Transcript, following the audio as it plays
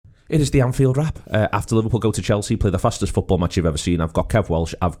It is the Anfield wrap. After Liverpool go to Chelsea, play the fastest football match you've ever seen. I've got Kev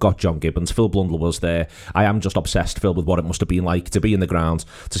Walsh, I've got John Gibbons, Phil Blundell was there. I am just obsessed, Phil, with what it must have been like to be in the ground,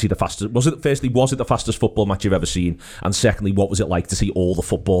 to see the fastest... Was it the fastest football match you've ever seen? And secondly, what was it like to see all the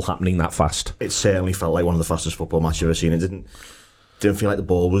football happening that fast? It certainly felt like one of the fastest football matches I've ever seen. It didn't feel like the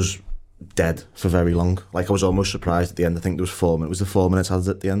ball was dead for very long. Like, I was almost surprised at the end. I think there was 4 minutes. Was the 4 minutes added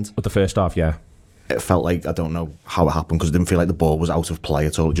at the end? But the first half, yeah. It felt like, I don't know how it happened, because it didn't feel like the ball was out of play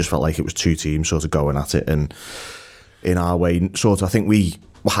at all. It just felt like it was two teams sort of going at it, and in our way, sort of, I think we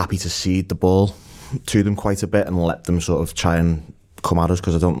were happy to cede the ball to them quite a bit and let them sort of try and come at us,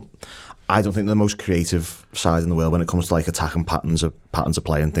 because I don't think they're the most creative side in the world when it comes to like attacking patterns of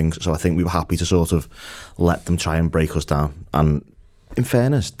play and things. So I think we were happy to sort of let them try and break us down. And in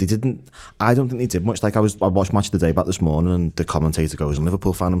fairness, I don't think they did much. Like, I watched Match of the Day back this morning, and the commentator goes, and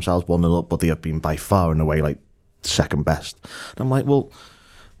Liverpool found themselves 1-0 up, but they have been by far and away like second best. And I'm like, well,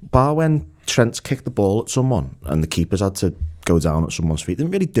 bar when Trent's kicked the ball at someone and the keepers had to go down at someone's feet, they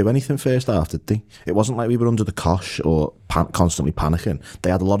didn't really do anything first half, did they? It wasn't like we were under the cosh or constantly panicking.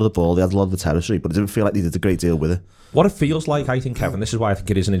 They had a lot of the ball, they had a lot of the territory, but it didn't feel like they did a great deal with it. What it feels like, I think, Kevin, this is why I think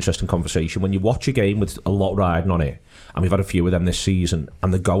it is an interesting conversation, when you watch a game with a lot riding on it, and we've had a few of them this season,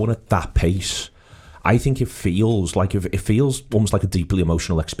 and they're going at that pace, I think it feels almost like a deeply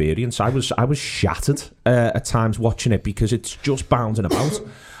emotional experience. I was shattered at times watching it, because it's just bounding about,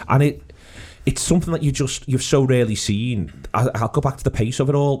 and it's something that you've so rarely seen. I'll go back to the pace of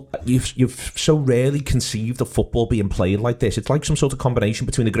it all. You've so rarely conceived of football being played like this. It's like some sort of combination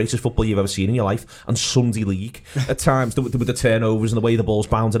between the greatest football you've ever seen in your life and Sunday League at times, with the turnovers and the way the ball's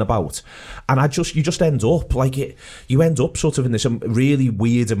bounding about. And you just end up like it. You end up sort of in this really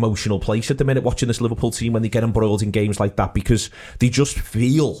weird emotional place at the minute watching this Liverpool team when they get embroiled in games like that, because they just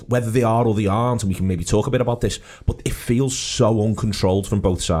feel, whether they are or they aren't, and we can maybe talk a bit about this, but it feels so uncontrolled from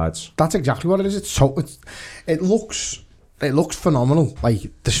both sides. That's exactly what it is. It looks phenomenal, like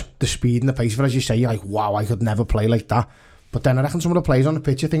the speed and the pace of it, as you say. You're like, wow, I could never play like that. But then I reckon some of the players on the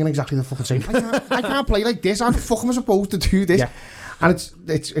pitch are thinking exactly the fucking same. I can't play like this. How the fuck am I supposed to do this? Yeah. And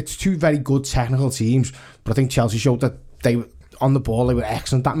it's two very good technical teams, but I think Chelsea showed that they, on the ball, they were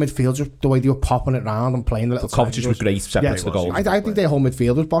excellent. That midfield, just the way they were popping it around and playing the little... Kovacic was great, separate to the goal. I think their whole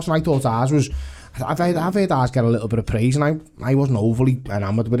midfield was boss, and I thought ours was... I've heard ours get a little bit of praise, and I wasn't overly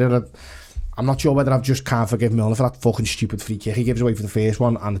enamoured with it. I'm not sure whether I just can't forgive Milner for that fucking stupid free kick he gives away for the first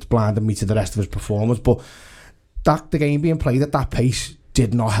one, and it's blinded me to the rest of his performance. But the game being played at that pace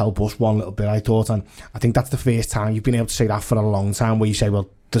did not help us one little bit, I thought. And I think that's the first time you've been able to say that for a long time, where you say, well,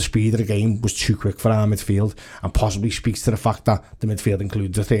 the speed of the game was too quick for our midfield, and possibly speaks to the fact that the midfield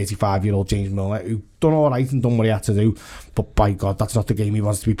includes a 35-year-old James Milner, who done all right and done what he had to do, but by God, that's not the game he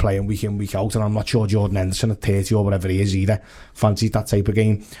wants to be playing week in, week out. And I'm not sure Jordan Henderson at 30 or whatever he is either fancies that type of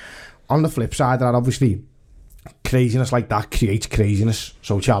game. On the flip side of that, obviously, craziness like that creates craziness.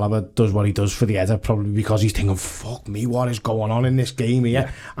 So Chalobah does what he does for the header, probably because he's thinking, fuck me, what is going on in this game here?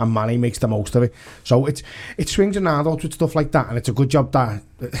 Yeah. And Manny makes the most of it. So it swings and roundabouts with stuff like that, and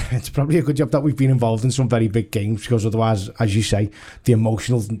it's probably a good job that we've been involved in some very big games, because otherwise, as you say, the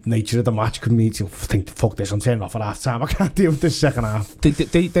emotional nature of the match could mean to think, fuck this, I'm turning off at half time, I can't deal with this second half.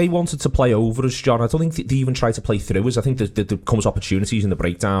 They wanted to play over us, John. I don't think they even tried to play through us. I think there comes opportunities in the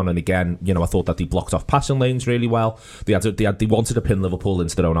breakdown, and again, I thought that they blocked off passing lanes really well. They wanted to pin Liverpool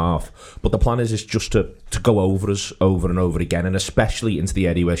into their own half, but the plan is just to go over us over and over again, and especially into the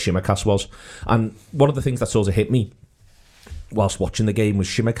area where Shimikas was. And one of the things that sort of hit me whilst watching the game was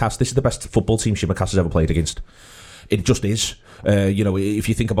Shimikas. This is the best football team Shimikas has ever played against. It just is. If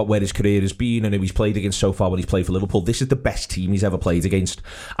you think about where his career has been and who he's played against so far when he's played for Liverpool, this is the best team he's ever played against.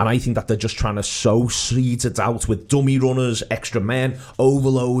 And I think that they're just trying to sow seeds it out with dummy runners, extra men,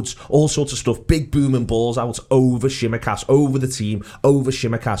 overloads, all sorts of stuff, big booming balls out over Shimikas, over the team, over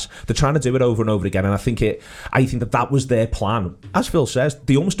Shimikas. They're trying to do it over and over again, and I think that was their plan. As Phil says,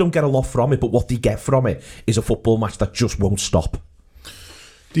 they almost don't get a lot from it, but what they get from it is a football match that just won't stop.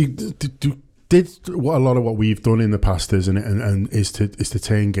 Did what a lot of what we've done in the past is to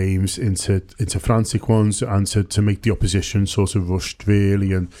turn games into frantic ones, and to make the opposition sort of rushed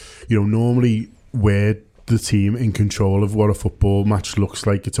really, and normally we're the team in control of what a football match looks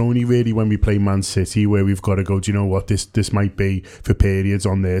like. It's only really when we play Man City where we've got to go, do you know what, this might be for periods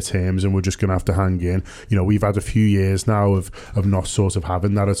on their terms, and we're just going to have to hang in. We've had a few years now of not sort of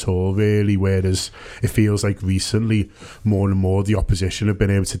having that at all really, whereas it feels like recently more and more the opposition have been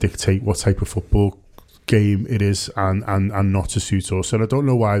able to dictate what type of football game it is, and not to suit us. And I don't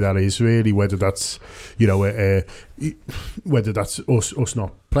know why that is really, whether that's whether that's us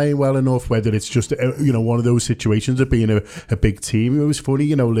not playing well enough, whether it's just one of those situations of being a big team. It was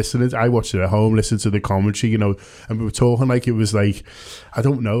funny, listening. I watched it at home, listening to the commentary, and we were talking like it was like, I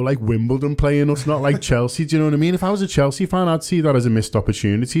don't know, like Wimbledon playing us, not like Chelsea. Do you know what I mean? If I was a Chelsea fan, I'd see that as a missed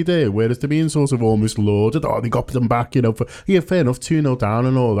opportunity there. Whereas they're being sort of almost lauded. Oh, they got them back, fair enough, 2-0 down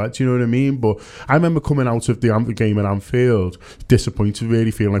and all that. Do you know what I mean? But I remember coming out of the game at Anfield disappointed,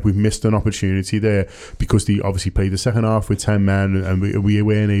 really feeling like we've missed an opportunity there, because they obviously played the second half with 10 men and we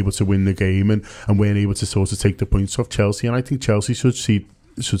weren't able to win the game and weren't able to sort of take the points off Chelsea. And I think Chelsea should see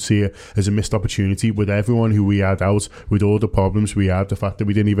it as a missed opportunity with everyone who we had out, with all the problems we had, the fact that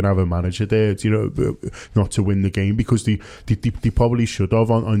we didn't even have a manager there, not to win the game, because they probably should have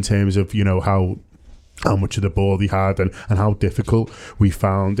in terms of how much of the ball they had and how difficult we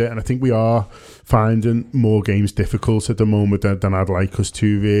found it. And I think we are finding more games difficult at the moment than I'd like us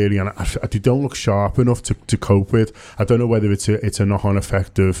to, really. And they don't look sharp enough to cope with. I don't know whether it's a knock-on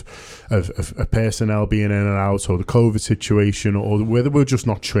effect of personnel being in and out, or the COVID situation, or whether we're just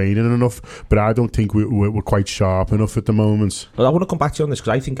not training enough. But I don't think we're quite sharp enough at the moment. Well, I want to come back to you on this,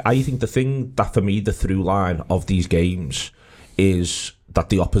 because I think the thing that, for me, the through line of these games is that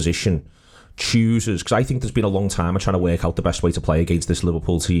the opposition chooses, because I think there's been a long time of trying to work out the best way to play against this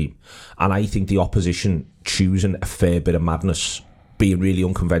Liverpool team, and I think the opposition choosing a fair bit of madness, being really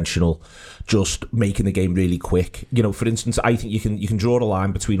unconventional, just making the game really quick. For instance, I think you can draw a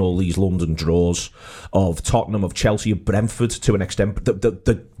line between all these London draws of Tottenham, of Chelsea, of Brentford to an extent.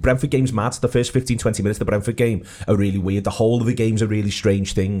 The Brentford game's mad. The first 15-20 minutes of the Brentford game are really weird. The whole of the game's a really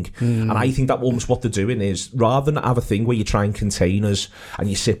strange thing. And I think that almost what they're doing is, rather than have a thing where you try and contain us and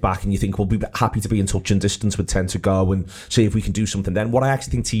you sit back and you think, we'll be happy to be in touch and distance with 10 to go and see if we can do something then. What I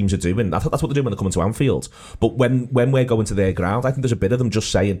actually think teams are doing, that's what they're doing when they're coming to Anfield. But when we're going to their ground, I think there's a bit of them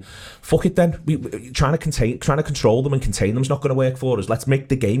just saying, fuck it then. Trying to control them and contain them is not going to work for us. Let's make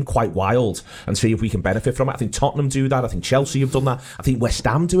the game quite wild and see if we can benefit from it. I think Tottenham do that. I think Chelsea have done that. I think West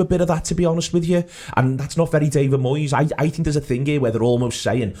Ham do a bit of that, to be honest with you. And that's not very David Moyes. I think there's a thing here where they're almost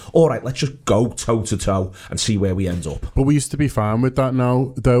saying, all right, let's just go toe to toe and see where we end up. But we used to be fine with that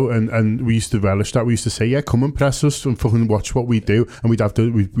now, though, and we used to relish that. We used to say, yeah, come and press us and fucking watch what we do, and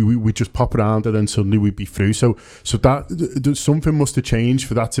we'd just pop around and then suddenly we'd be through. So that something must have changed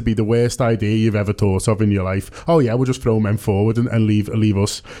for that to be the worst idea you've ever thought of in your life. Oh yeah, we'll just throw men forward and leave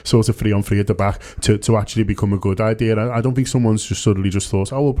us sort of 3-on-3 at the back to actually become a good idea. And I don't think someone's just suddenly just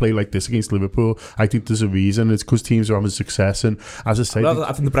thought, oh, we'll play like this against Liverpool. I think there's a reason. It's because teams are having success, and as I say,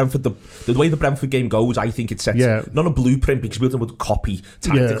 I think the way the Brentford game goes, I think it sets not a blueprint, because we would copy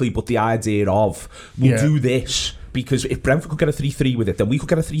tactically, but the idea of we'll do this, because if Brentford could get a 3-3 with it, then we could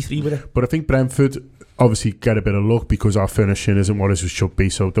get a 3-3 with it. But I think Brentford obviously get a bit of luck because our finishing isn't what it should be.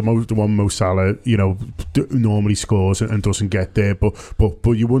 So the one Mo Salah, normally scores and doesn't get there. But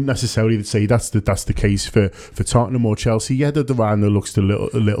you wouldn't necessarily say that's the case for Tottenham or Chelsea. Yeah, the Rhino looks a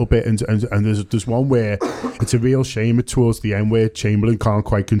little bit, and there's one where it's a real shame towards the end where Chamberlain can't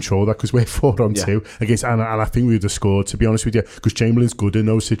quite control that, because we're 4-on-2 against, and I think we would have scored, to be honest with you, because Chamberlain's good in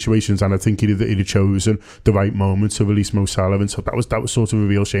those situations, and I think he'd have chosen the right moment to release Mo Salah, and so that was sort of a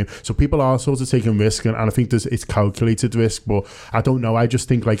real shame. So people are sort of taking risk, and I think it's calculated risk, but I don't know. I just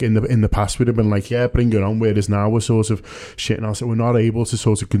think like in the past we'd have been like, yeah, bring it on. Whereas now we're sort of shitting ourselves. We're not able to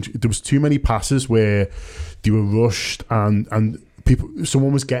sort of. There was too many passes where they were rushed and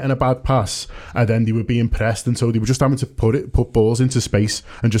someone was getting a bad pass and then they were being pressed, and so they were just having to put balls into space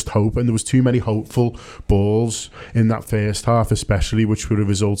and just hope, and there was too many hopeful balls in that first half especially, which were a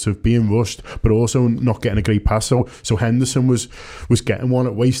result of being rushed but also not getting a great pass. So Henderson was getting one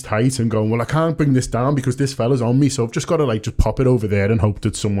at waist height and going, well, I can't bring this down because this fella's on me, so I've just got to just pop it over there and hope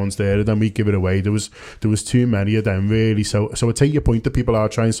that someone's there, and then we give it away. There was too many of them, really. So I take your point that people are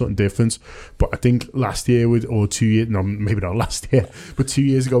trying something different, but I think last year or 2 years, no, maybe not last year, but 2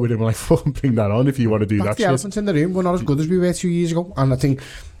 years ago we didn't like, fucking bring that on if you want to do that. That's the elephant in the room. We're not as good as we were 2 years ago, and I think,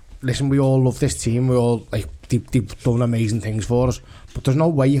 listen, we all love this team. We all they've done amazing things for us, but there's no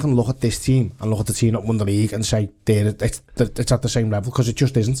way you can look at this team and look at the team that won the league and say it's at the same level, because it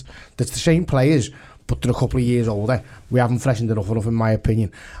just isn't. It's the same players, but they're a couple of years older. We haven't freshened it up enough, in my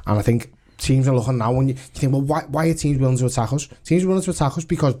opinion, and I think teams are looking now and you think, well, why are teams willing to attack us? Teams are willing to attack us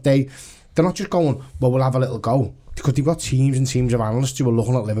because they're not just going, well, we'll have a little go. Because they've got teams and teams of analysts who are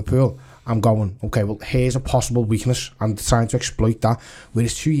looking at Liverpool and going, okay, well, here's a possible weakness, and trying to exploit that.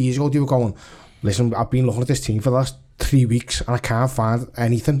 Whereas 2 years ago, they were going, listen, I've been looking at this team for the last 3 weeks and I can't find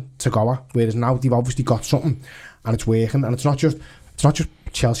anything to go at. Whereas now they've obviously got something and it's working. And it's not just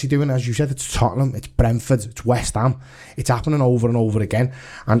Chelsea doing it, as you said. It's Tottenham, it's Brentford, it's West Ham. It's happening over and over again.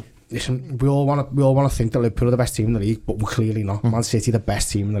 And listen, we all want to think that Liverpool are the best team in the league, but we're clearly not. Man City the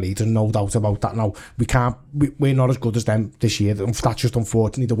best team in the league. There's no doubt about that. Now we're not as good as them this year. That's just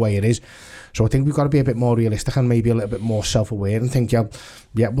unfortunately the way it is. So I think we've got to be a bit more realistic and maybe a little bit more self-aware and think, well,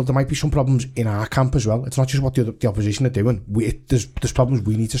 there might be some problems in our camp as well. It's not just what the opposition are doing. There's problems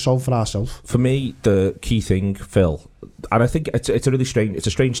we need to solve for ourselves. For me, the key thing, Phil, and I think it's a really strange, it's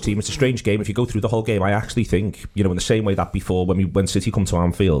a strange team, it's a strange game. If you go through the whole game, I actually think, in the same way that before when City come to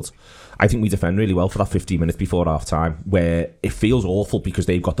Anfield, I think we defend really well for that 15 minutes before half time, where it feels awful because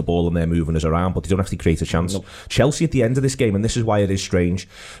they've got the ball and they're moving us around, but they don't actually create a chance. Nope. Chelsea at the end of this game, and this is why it is strange,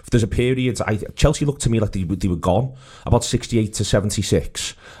 there's a period, Chelsea looked to me like they were gone about 68 to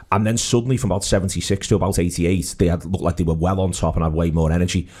 76, and then suddenly from about 76 to about 88, they had looked like they were well on top and had way more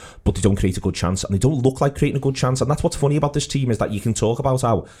energy, but they don't create a good chance, and they don't look like creating a good chance. And that's what's funny about this team, is that you can talk about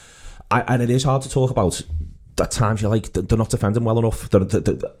how, and it is hard to talk about, at times you're like, they're not defending well enough,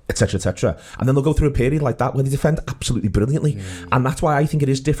 etc, etc, and then they'll go through a period like that where they defend absolutely brilliantly. And that's why I think it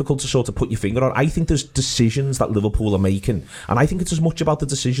is difficult to sort of put your finger on. I think there's decisions that Liverpool are making, and I think it's as much about the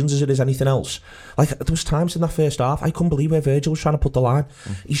decisions as it is anything else. Like, there was times in that first half I couldn't believe where Virgil was trying to put the line.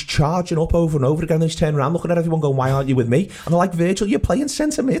 He's charging up over and over again, and he's turning around looking at everyone going, why aren't you with me? And they're like, Virgil, you're playing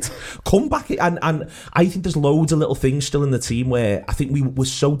centre mid, come back. And I think there's loads of little things still in the team where I think we were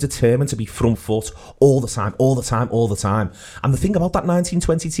so determined to be front foot all the time. And the thing about that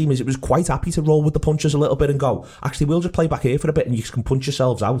 1920 team is it was quite happy to roll with the punches a little bit and go, actually, we'll just play back here for a bit and you can punch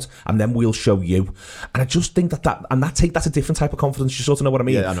yourselves out and then we'll show you. And I just think that's a different type of confidence. You sort of know what I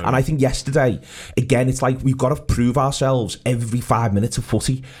mean? Yeah, and I think yesterday, again, it's like we've got to prove ourselves every 5 minutes of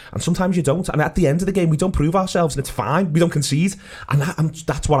footy, and sometimes you don't. And at the end of the game, we don't prove ourselves, and it's fine. We don't concede, and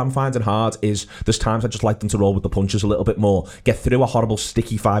that's what I'm finding hard. Is there's times I just like them to roll with the punches a little bit more, get through a horrible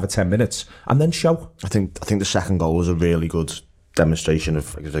sticky 5 or 10 minutes, and then show. I think the second goal was a really good demonstration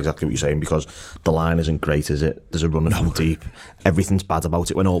of exactly what you're saying, because the line isn't great, is it? There's a running from deep. Everything's bad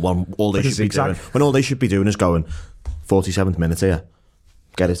about it when all they should be doing is going 47th minute here,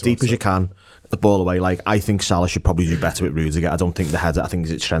 get as deep as you can, the ball away. Like, I think Salah should probably do better with Rudiger. I don't think the header, I think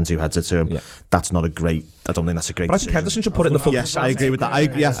it's Trent who heads it to him. Yeah. That's not a great, I don't think that's a great But I think Henderson should put it in the full. Yes, I agree with that. I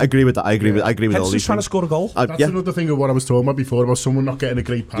agree with all these Henderson's trying to score a goal. That's another thing of what I was talking about before, about someone not getting a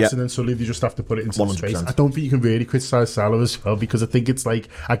great pass and then suddenly they just have to put it into 100%. Space. I don't think you can really criticise Salah as well, because I think it's like,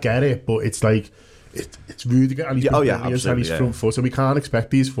 I get it, but it's like, it's Rudiger and he's front foot, so we can't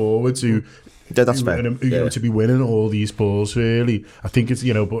expect these forwards who that's fair. To be winning all these balls, really. I think it's,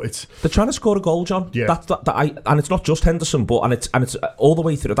 but it's... They're trying to score a goal, John. Yeah. And it's not just Henderson, but it's all the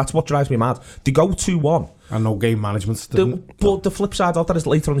way through. That's what drives me mad. They go 2-1. And no game management. But the flip side of that is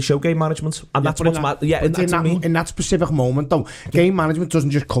later on the show game management. And that's what's mad. Yeah, in that specific moment, though, game management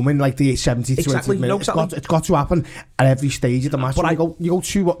doesn't just come in like the 70th minute. It's got to happen at every stage of the match. But you go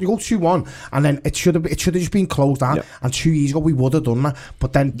 2-1, and then it should have just been closed down. Yeah. And 2 years ago we would have done that.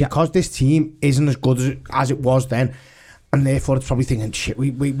 But then because this team isn't as good as it was then, and therefore it's probably thinking, shit,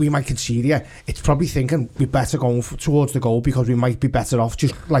 we might concede here. It's probably thinking we better go towards the goal because we might be better off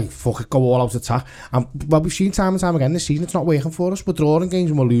just like, fuck it, go all out attack. And well, we've seen time and time again this season it's not working for us. We're drawing games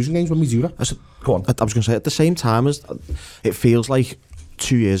and we're losing games when we do that. Go on. I was going to say, at the same time, as it feels like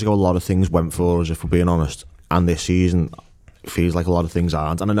 2 years ago a lot of things went for us, if we're being honest, and this season it feels like a lot of things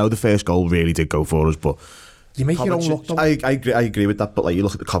aren't. And I know the first goal really did go for us, but you make your own luck, though. I agree with that, but like, you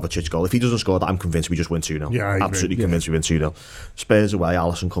look at the Kovacic goal, if he doesn't score that, I'm convinced we just win 2-0. Yeah, absolutely convinced we win 2-0. Spurs away,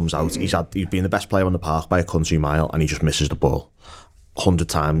 Alisson comes out, he's been the best player on the park by a country mile, and he just misses the ball 100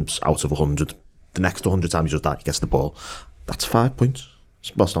 times out of 100. The next 100 times he does that, he gets the ball. That's 5 points.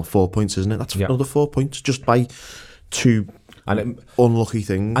 Well, it's not 4 points, isn't it? That's another 4 points just by two unlucky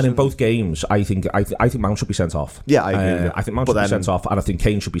things. And in both games, I think Mount should be sent off. Yeah, I agree. I think Mount should be sent off, and I think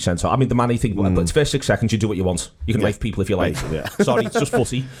Kane should be sent off. I mean, the Manny thing, but it's first 6 seconds, you do what you want. You can rave people if you like. Yeah. Sorry, it's just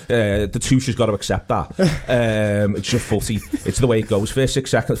footy. The Tuch's got to accept that. It's just footy. It's the way it goes. First 6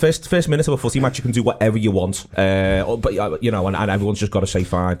 seconds, first minute of a footy match, you can do whatever you want. But and everyone's just got to say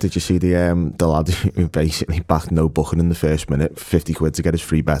fine. Did you see the lad who basically backed no booking in the first minute, 50 quid to get his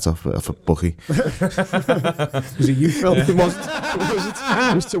free bet off a bookie? Was it you, Phil? It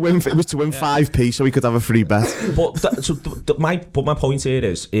was to win 5p so he could have a free bet. But my point here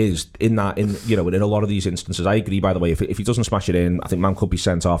is in a lot of these instances, I agree. By the way, if he doesn't smash it in, I think man could be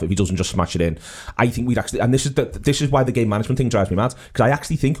sent off. If he doesn't just smash it in, I think we'd actually. And this is why the game management thing drives me mad, because I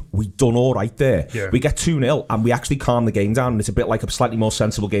actually think we done all right there. Yeah. We get 2-0 and we actually calm the game down, and it's a bit like a slightly more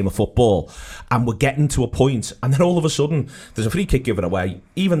sensible game of football. And we're getting to a point, and then all of a sudden there's a free kick given away.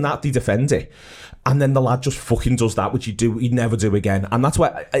 Even that, they defend it. And then the lad just fucking does that, which he'd never do again. And that's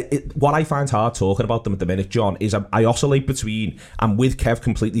why what I find hard talking about them at the minute, John, is I oscillate between, and with Kev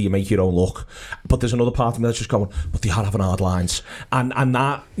completely, you make your own luck. But there's another part of me that's just going, but they are having hard lines. And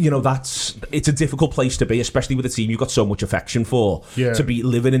that, it's a difficult place to be, especially with a team you've got so much affection for, to be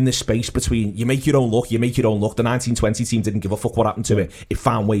living in this space between, you make your own luck. The 1920 team didn't give a fuck what happened to it. It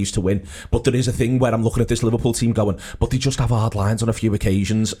found ways to win. But there is a thing where I'm looking at this Liverpool team going, but they just have hard lines on a few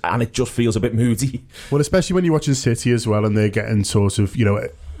occasions, and it just feels a bit moody. Well, especially when you're watching City as well, and they're getting sort of,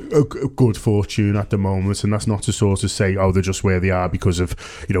 a good fortune at the moment, and that's not to sort of say, oh, they're just where they are because of,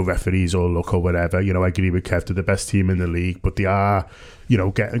 referees or luck or whatever. I agree with Kev, they're the best team in the league, but they are,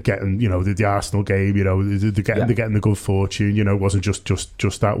 getting the Arsenal game, they're getting the good fortune. It wasn't just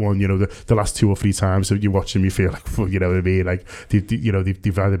that one. The last 2 or 3 times that you watch them, you feel like, you know what I mean? Like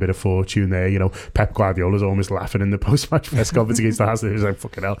they've had a bit of fortune there. Pep Guardiola's almost laughing in the post-match press conference against the Arsenal. He was like,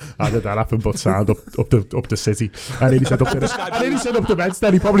 "Fucking hell, how did that happen?" But sound up the City, and then he said up the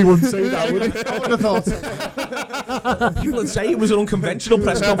Bedstead. He probably wouldn't say that, would he? I would have thought. People would say it was an unconventional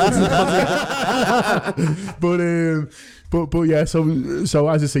press conference. But yeah, so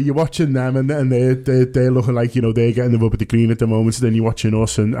as I say, you're watching them and they're looking like, they're getting the rub of the green at the moment. So then you're watching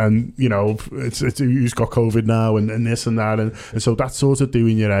us and it's who's got COVID now and this and that, and so that's sort of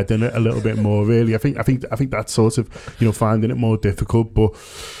doing your head in a little bit more, really. I think that's sort of finding it more difficult, but.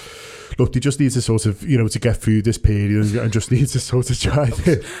 Look, they just need to sort of, to get through this period and just need to sort of try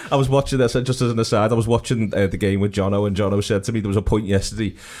it. I was watching this, just as an aside, I was watching the game with Jono, and Jono said to me there was a point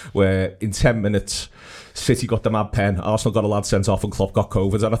yesterday where in 10 minutes City got the mad pen, Arsenal got a lad sent off, and Klopp got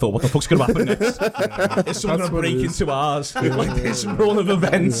COVID, and I thought, what the fuck's going to happen next? Is someone going to break into ours? Like this run of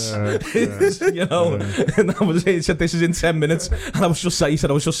events, and that was it. He said, this is in 10 minutes, and I was just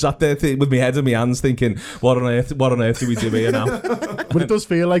sat there with my head in my hands thinking, what on earth do we do here now? But it does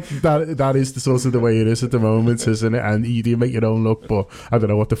feel like that is the sort of the way it is at the moment, isn't it? And you do make your own look, but I don't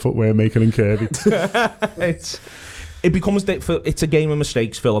know what the footwear making and curvy. It becomes it's a game of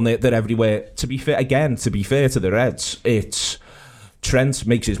mistakes, Phil, and they're everywhere. To be fair to the Reds, it's Trent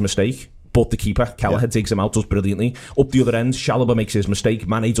makes his mistake, but the keeper, Kelleher, digs him out, does brilliantly. Up the other end, Chalobah makes his mistake,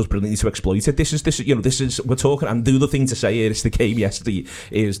 Mane does brilliantly to exploit it. This is we're talking, and the other thing to say here is the game yesterday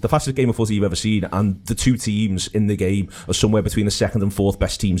is the fastest game of footy you've ever seen, and the 2 teams in the game are somewhere between the 2nd and 4th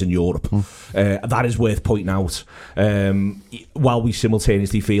best teams in Europe. That is worth pointing out, while we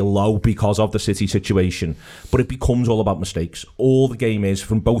simultaneously feel low because of the City situation. But it becomes all about mistakes. All the game is,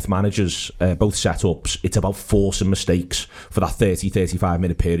 from both managers, both setups, it's about forcing mistakes for that 30-35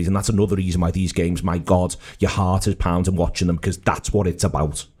 minute period, and that's another reason why these games, my God, your heart is pounding watching them, because that's what it's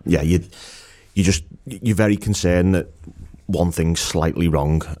about. Yeah, you're very concerned that one thing's slightly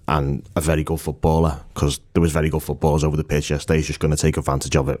wrong, and a very good footballer, because there was very good footballers over the pitch yesterday, is just going to take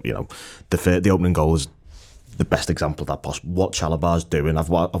advantage of it. The opening goal is the best example of that. What Chalobah's doing, I've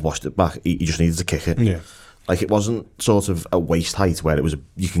watched it back. He just needed to kick it. Yeah. Like, it wasn't sort of a waist height where it was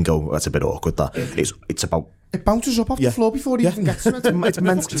you can go, that's a bit awkward. That it's about. It bounces up off the floor before he even gets to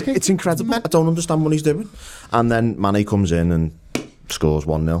it. It's incredible. I don't understand what he's doing. And then Mane comes in and scores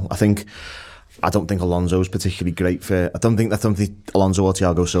 1-0. I don't think Alonso's particularly great for. I don't think Alonso or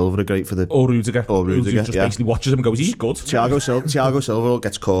Thiago Silva are great for the. Or Rudiger. Just basically watches him and goes, he's good. Thiago Silva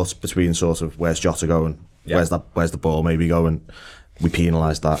gets caught between sort of, where's Jota going? Where's the ball maybe going? We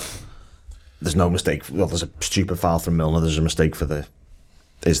penalise that. There's no mistake. Well, there's a stupid foul from Milner. There's a mistake for the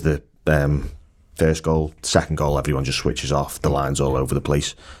first goal. Second goal, everyone just switches off. The line's all over the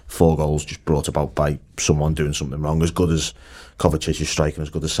place. 4 goals just brought about by someone doing something wrong. As good as Kovacic's strike and as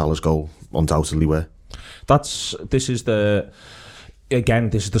good as Salah's goal undoubtedly were. This is the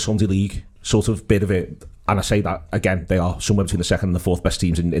Sunday League sort of bit of it. And I say that, again, they are somewhere between the 2nd and the 4th best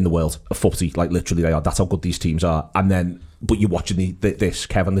teams in the world of footy. Like, literally, they are. That's how good these teams are. And then, but you're watching this,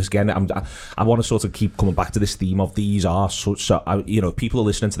 Kevin, this again. I want to sort of keep coming back to this theme of these are people are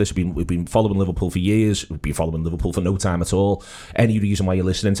listening to this. We've been following Liverpool for years. We've been following Liverpool for no time at all. Any reason why you're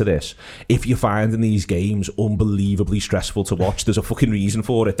listening to this? If you're finding these games unbelievably stressful to watch, there's a fucking reason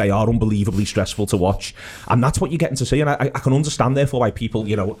for it. They are unbelievably stressful to watch, and that's what you're getting to see. And I can understand, therefore, why people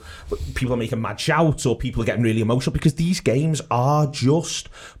are making mad shouts or people are getting really emotional, because these games are just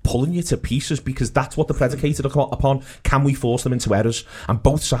pulling you to pieces, because that's what they're predicated upon. Can we force them into errors? And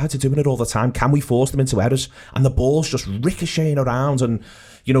both sides are doing it all the time. Can we force them into errors? And the ball's just ricocheting around. And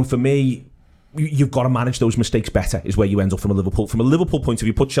for me, you've got to manage those mistakes better, is where you end up from a Liverpool point of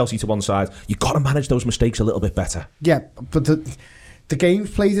view. Put Chelsea to one side, you've got to manage those mistakes a little bit better. Yeah, but the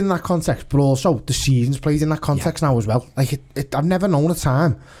game's played in that context, but also the season's played in that context now as well. Like, I've never known a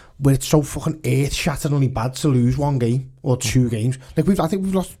time where it's so fucking earth-shatteringly bad to lose one game or 2 games. Like I think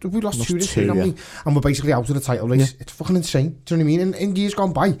we've lost 2 this year, haven't we? And we're basically out of the title race. It's fucking insane. Do you know what I mean? In years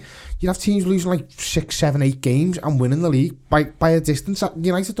gone by, you'd have teams losing like 6, 7, 8 games and winning the league by a distance.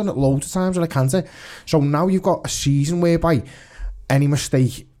 United have done it loads of times with a canter. So now you've got a season whereby any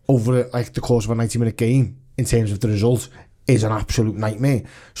mistake over like the course of a 90-minute game in terms of the result is an absolute nightmare.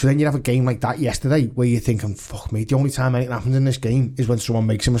 So then you have a game like that yesterday where you're thinking, fuck me, the only time anything happens in this game is when someone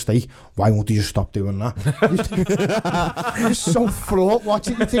makes a mistake. Why won't he just stop doing that? You're so fraught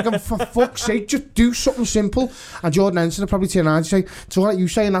watching. You're thinking, for fuck's sake, just do something simple. And Jordan Henderson will probably turn around and say, so what you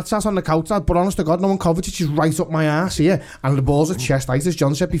saying that sat on the couch, but honest to God, no one covered it, just right up my ass here. And the ball's at chest height, as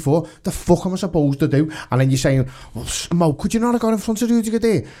John said before. The fuck am I supposed to do? And then you're saying, well, Mo, could you not have got in front of Rudiger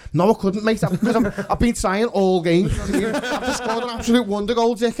there? No, I couldn't, mate, because I've been trying all game. I've just scored an absolute wonder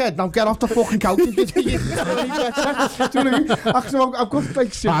goal, dickhead. Now get off the fucking couch. Do you know what I mean? Actually, I've got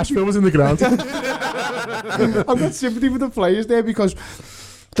like sympathy. Asheville was in the ground. I've got sympathy with the players there because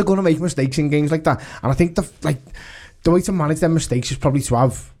they're going to make mistakes in games like that. And I think the way to manage their mistakes is probably to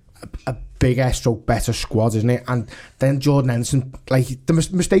have a bigger stroke better squad, isn't it? And then Jordan Henderson, like the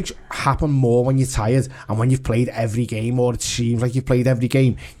mistakes happen more when you're tired and when you've played every game, or it seems like you've played every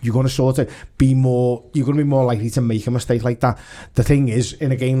game. You're going to sort of be more likely to make a mistake like that. The thing is,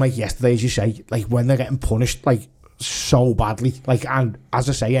 in a game like yesterday, as you say, like when they're getting punished like so badly, like, and as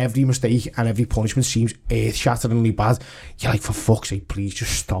I say, every mistake and every punishment seems earth-shatteringly bad, you're like, for fuck's sake, please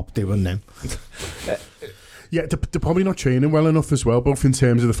just stop doing them. Yeah, they're probably not training well enough as well, both in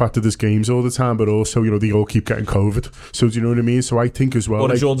terms of the fact that there's games all the time, but also, you know, they all keep getting COVID. So do you know what I mean? So I think as well... Or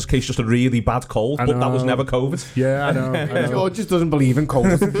in Jordan's case, just a really bad cold, but that was never COVID. Yeah, I know. George just doesn't believe in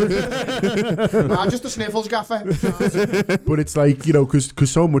COVID. Nah, just the sniffles, gaffer. But it's like, you know, because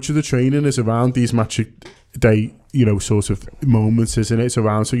so much of the training is around these match day, you know, sort of moments, isn't it? It's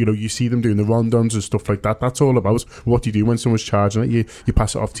around, so, you know, you see them doing the rondons and stuff like that. That's all about what you do when someone's charging it. You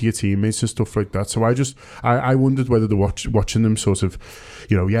pass it off to your teammates and stuff like that. So I wondered whether watching them sort of,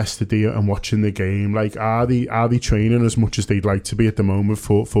 you know, yesterday and watching the game, like, are they training as much as they'd like to be at the moment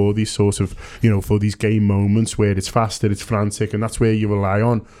for these sort of, you know, for these game moments where it's faster, it's frantic, and that's where you rely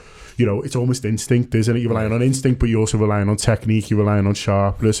on, you know, it's almost instinct, isn't it? You're relying on instinct, but you're also relying on technique, you're relying on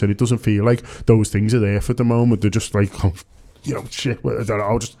sharpness, and it doesn't feel like those things are there for the moment. They're just like, oh, you know, shit,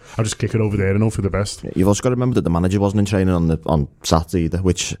 I'll just kick it over there and hope for the best. You've also got to remember that the manager wasn't in training on Saturday either,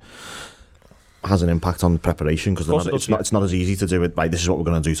 which has an impact on the preparation, because it's not as easy to do it. Like, this is what we're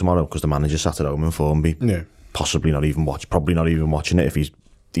going to do tomorrow, because the manager sat at home in Formby, probably not even watching it. If he's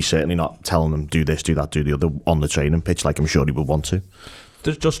certainly not telling them do this, do that, do the other on the training pitch, like I'm sure he would want to.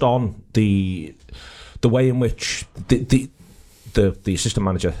 There's just on the way in which the assistant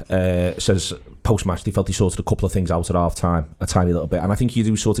manager says post-match they felt he sorted a couple of things out at half-time, a tiny little bit, and I think you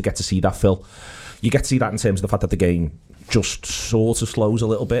do sort of get to see that, Phil. You get to see that in terms of the fact that the game just sort of slows a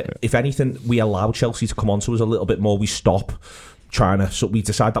little bit. Yeah. If anything, we allow Chelsea to come onto us a little bit more. We stop trying to... So we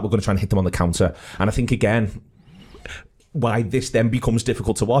decide that we're going to try and hit them on the counter. And I think, again, why this then becomes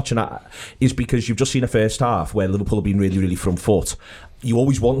difficult to watch is because you've just seen a first half where Liverpool have been really, really front foot. You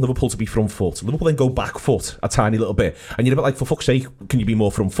always want Liverpool to be front foot. Liverpool then go back foot a tiny little bit. And you're a bit like, for fuck's sake, can you be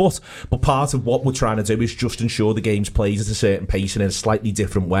more front foot? But part of what we're trying to do is just ensure the game's played at a certain pace and in a slightly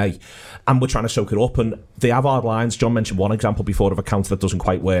different way. And we're trying to soak it up. And they have hard lines. John mentioned one example before of a counter that doesn't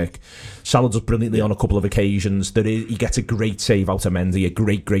quite work. Salah does brilliantly on a couple of occasions. He gets a great save out of Mendy, a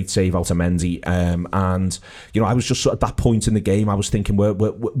great save out of Mendy. And, you know, I was just at that point in the game, I was thinking,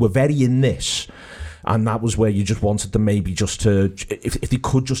 we're very in this. And that was where you just wanted them maybe just to, if they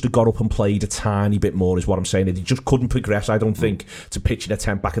could just have got up and played a tiny bit more, is what I'm saying. They just couldn't progress, I don't think, to pitching a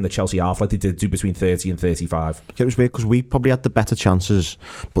tent back in the Chelsea half like they did do between 30 and 35. It was weird because we probably had the better chances,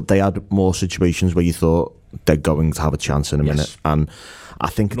 but they had more situations where you thought they're going to have a chance in a minute. And I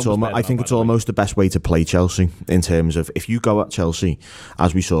think it's almost the best way to play Chelsea, in terms of, if you go at Chelsea,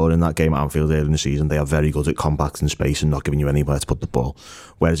 as we saw in that game at Anfield earlier in the season, they are very good at compacting space and not giving you anywhere to put the ball.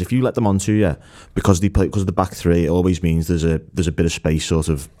 Whereas if you let them onto you, because of the back three, it always means there's a bit of space sort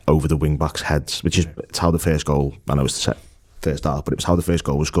of over the wing backs' heads, which is it's how the first goal, I know it's the first half, but it was how the first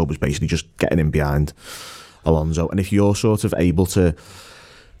goal was scored, was basically just getting in behind Alonso. And if you're sort of able to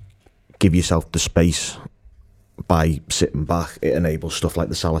give yourself the space by sitting back, it enables stuff like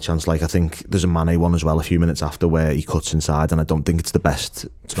the Salah chance. Like I think there's a Mane one as well a few minutes after where he cuts inside, and I don't think it's the best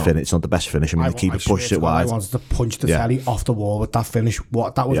finish. It's not the best finish. I mean, the keeper pushed it wide. I wanted to punch the telly off the wall with that finish.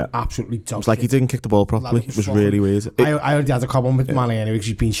 That was absolutely tough. It's like he didn't kick the ball properly. It was really weird. I already had a problem with Mane anyway because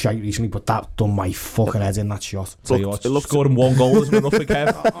he's been shite recently, but that done my fucking head in that shot. It looked scoring one goal isn't enough for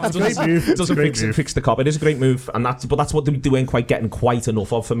Kev. It doesn't fix the cop. It is a great move, and that's what they weren't quite getting quite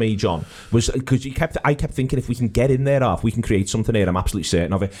enough of for me, John. Was because I kept thinking if we can get in there, we can create something here. I'm absolutely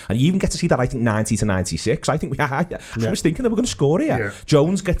certain of it, and you even get to see that. I think 90 to 96. I think I was thinking that we're going to score here. Yeah.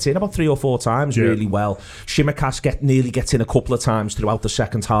 Jones gets in about 3 or 4 times really well. Shimikas nearly gets in a couple of times throughout the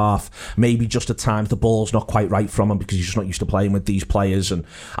second half. Maybe just at times the ball's not quite right from him because he's just not used to playing with these players. And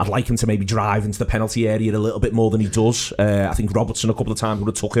I'd like him to maybe drive into the penalty area a little bit more than he does. I think Robertson a couple of times would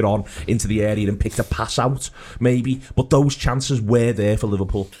have took it on into the area and picked a pass out maybe. But those chances were there for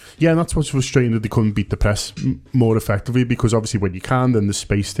Liverpool. Yeah, and that's what's frustrating, that they couldn't beat the press more effectively, because obviously when you can, then there's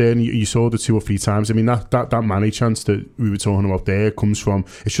space there, and you saw the 2 or 3 times. I mean, that Mane chance that we were talking about there comes from,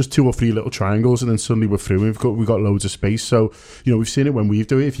 it's just 2 or 3 little triangles, and then suddenly we're through and we've got loads of space. So, we've seen it when we've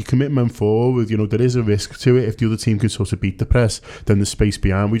done it. If you commit men forward, there is a risk to it. If the other team can sort of beat the press, then there's space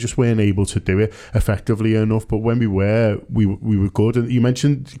behind. We just weren't able to do it effectively enough. But when we were good. And you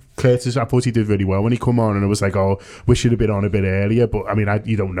mentioned Curtis, I thought he did really well when he come on, and it was like, we should have been on a bit earlier. But I mean,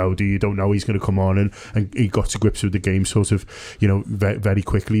 you don't know, do you? Don't know he's going to come on, and he got to grips with the game sort of, very, very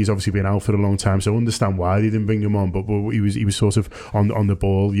quickly. He's obviously been out for a long time, so I understand why they didn't bring him on. But he was sort of on the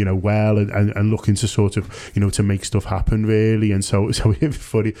ball, well, and looking to sort of, to make stuff happen really. And so it was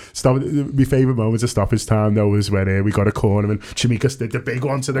funny. My favourite moment of stoppage time though was when we got a corner and Chimikas did the big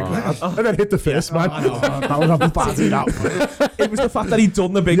one to the ground and then hit the first man. That was a bad. It was the fact that he'd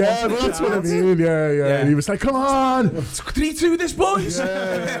done the big one. Yeah, well, that's what I mean. Yeah. And he was like, "Come on, 3-2 this boys."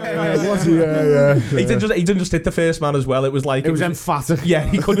 Yeah. He didn't just hit the first man as well. It was like it was emphatic. Yeah,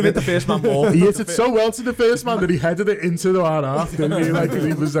 he couldn't have hit the first man more. He hit it so well to the first man that he headed it into the one half. Didn't he? Like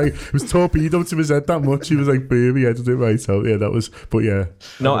he was like, it was torpedoed to his head that much. He was like, boom, he headed it right. So yeah, that was. But yeah.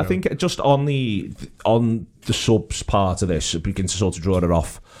 No, I think just on the subs part of this, begin to sort of draw it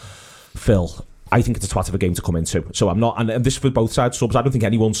off, Phil. I think it's a twat of a game to come into. So I'm not, and this is for both sides subs. I don't think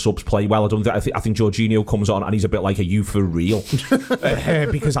anyone's subs play well. I think Jorginho comes on and he's a bit like, "Are you for real?"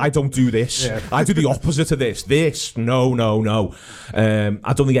 Because I don't do this. Yeah. I do the opposite of this. No.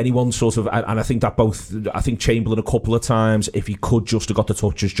 I don't think anyone sort of, and I think that I think Chamberlain a couple of times, if he could just have got the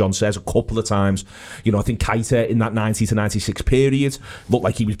touch, as John says, a couple of times. I think Keita in that 90 to 96 period looked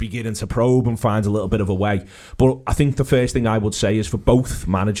like he was beginning to probe and find a little bit of a way. But I think the first thing I would say is for both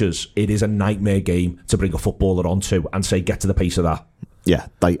managers, it is a nightmare game to bring a footballer onto and say, get to the pace of that. Yeah,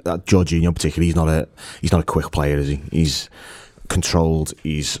 like Jorginho particularly, he's not a quick player, is he? He's controlled,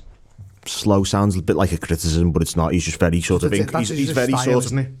 he's slow, sounds a bit like a criticism, but it's not. He's just very sort of he's very sort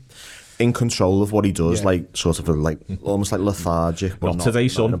of in control of what he does, like sort of almost like lethargic. But not today,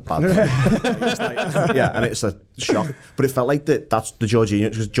 son. And it's a shock. But it felt like that's the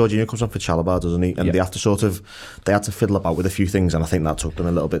Jorginho, because Jorginho comes on for Chalobah, doesn't he? And they have to they had to fiddle about with a few things, and I think that took them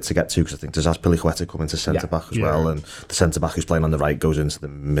a little bit to get to, because I think there's Azpilicueta coming to centre back as well, and the centre back who's playing on the right goes into the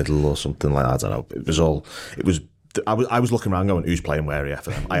middle or something like that. I don't know. I was looking around going, who's playing where here for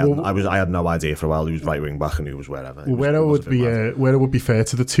them? I had no idea for a while who was right wing back and who was wherever. Where it would be fair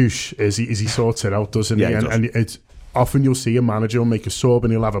to the Touche is he sorts it out, doesn't he? And it's often you'll see a manager will make a sub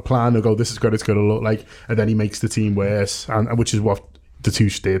and he'll have a plan. He'll go, this is what it's going to look like, and then he makes the team worse, and which is what the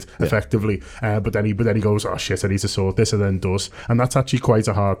Touche did effectively. But then he goes, oh shit, I need to sort this, and then does, and that's actually quite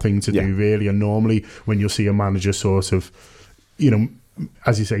a hard thing to do, really. And normally when you'll see a manager sort of,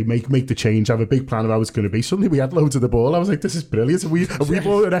 as you say, make the change, have a big plan of how it's going to be. Suddenly we had loads of the ball. I was like, this is brilliant. Have we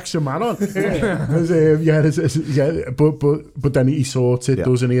brought an extra man on? But then he sorts it,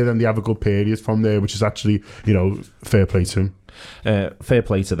 doesn't he? And then they have a good period from there, which is actually, fair play to him. Fair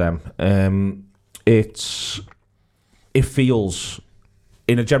play to them. It feels,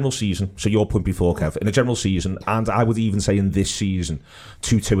 in a general season, so your point before, Kev, in a general season, and I would even say in this season,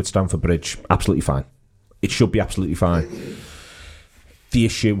 2-2 at Stamford Bridge, absolutely fine. It should be absolutely fine. The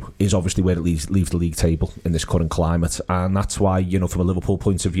issue is obviously where it leaves the league table in this current climate, and that's why, from a Liverpool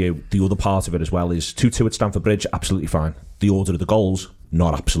point of view, the other part of it as well is 2-2 at Stamford Bridge, absolutely fine. The order of the goals,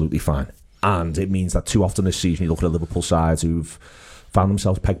 not absolutely fine. And it means that too often this season you look at a Liverpool side who've found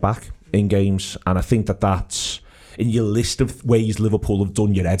themselves pegged back in games, and I think that's in your list of ways Liverpool have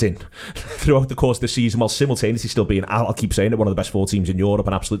done your head in throughout the course of the season, while simultaneously still being, I'll keep saying it, one of the best 4 teams in Europe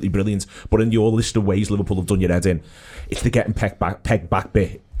and absolutely brilliant, but in your list of ways Liverpool have done your head in, it's the getting pegged back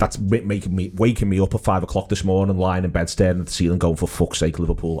bit that's waking me up at 5 o'clock this morning, lying in bed staring at the ceiling going, for fuck's sake,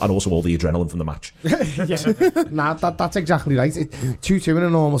 Liverpool, and also all the adrenaline from the match. That's exactly right. 2-2 in a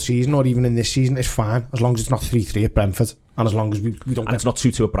normal season, or even in this season, is fine, as long as it's not 3-3 at Brentford, and as long as we don't and it's not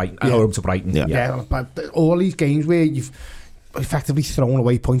 2-2 at Brighton, home to Brighton. Yeah, but all these games where you've effectively thrown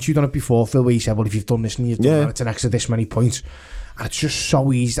away points, you've done it before, Phil, where you said, well, if you've done this and you've done that, it's an extra this many points. And it's just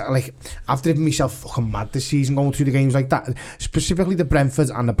so easy. Like, I've driven myself fucking mad this season going through the games like that. Specifically the Brentford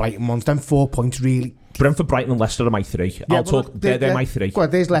and the Brighton ones. Them 4 points really. Brentford, Brighton and Leicester are my 3. I'll talk. They're my 3. Well,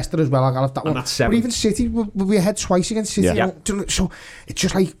 there's Leicester as well. I'll have that one. That's 7. But even City, we ahead twice against City. So it's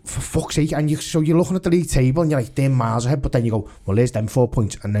just like, for fuck's sake. And you're looking at the league table and you're like, they're miles ahead. But then you go, well, there's them 4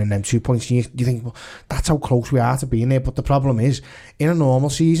 points and then them 2 points. And you think, well, that's how close we are to being there. But the problem is, in a normal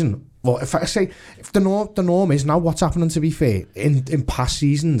season, well, if the norm is now, what's happening, to be fair, in past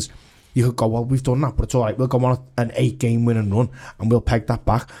seasons, you could go, well, we've done that, but it's all right, we'll go on an 8-game winning run and we'll peg that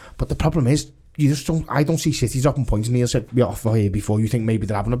back. But the problem is, I don't see City dropping points. Neil said we're off for here before. You think maybe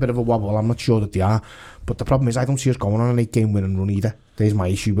they're having a bit of a wobble. I'm not sure that they are. But the problem is, I don't see us going on an 8-game winning run either. There's my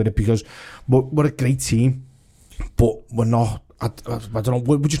issue with it, because we're a great team, but we're not. I don't know.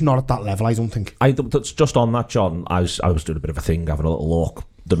 We're just not at that level, I don't think. That's just on that, John. I was doing a bit of a thing, having a little look,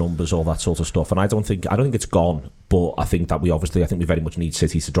 the numbers, all that sort of stuff, and I don't think it's gone. But I think that we very much need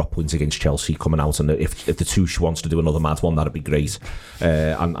City to drop points against Chelsea coming out, and if the Tuchel wants to do another mad one, that'd be great,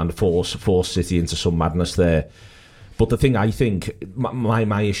 and force City into some madness there. But the thing, I think,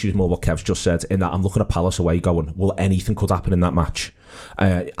 my issue is more what Kev's just said, in that I'm looking at Palace away going, well, anything could happen in that match.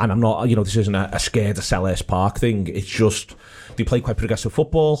 And I'm not, this isn't a scared to Selhurst Park thing. It's just, they play quite progressive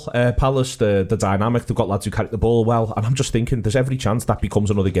football, Palace, the dynamic, they've got lads who carry the ball well, and I'm just thinking there's every chance that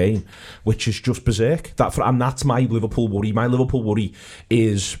becomes another game, which is just berserk. And that's my Liverpool worry. My Liverpool worry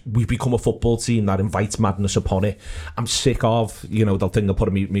is we've become a football team that invites madness upon it. I'm sick of, they'll think they'll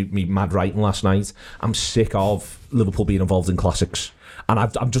put me mad writing last night. I'm sick of Liverpool being involved in classics. And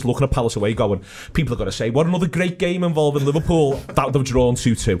I'm just looking at Palace away going, people are going to say, what another great game involving Liverpool that they've drawn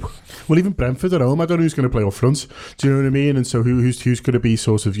 2-2. Well, even Brentford at home, I don't know who's going to play up front. Do you know what I mean? And so who's going to be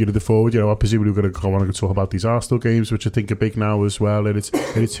sort of, the forward? I presume we're going to go on and talk about these Arsenal games, which I think are big now as well. And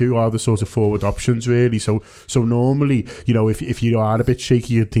it's who are the sort of forward options, really. So normally, if you are a bit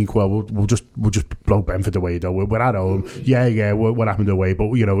shaky, you'd think, well, we'll just blow Brentford away, though. We're at home. Yeah, what happened away? But,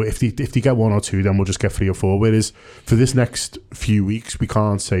 if they get 1 or 2, then we'll just get 3 or 4. Whereas for this next few weeks, we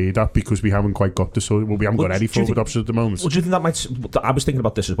can't say that because we haven't quite got we haven't got any forward options at the moment. Well, do you think that might? I was thinking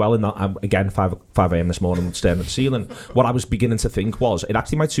about this as well. In that, again, 5 a.m. this morning, staring at the ceiling. What I was beginning to think was, it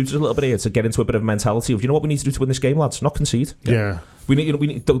actually might suit us a little bit here to get into a bit of a mentality of, what we need to do to win this game, lads? Not concede. Yeah. We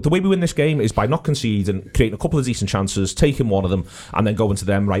need the way we win this game is by not conceding, creating a couple of decent chances, taking one of them, and then going to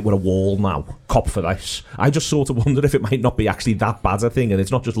them, right, we're a wall now, cop for this. I just sort of wonder if it might not be actually that bad a thing, and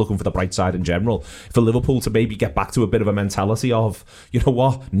it's not just looking for the bright side in general. For Liverpool to maybe get back to a bit of a mentality of,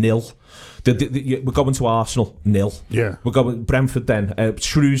 nil. We're going to Arsenal, nil. Yeah. We're going Brentford then,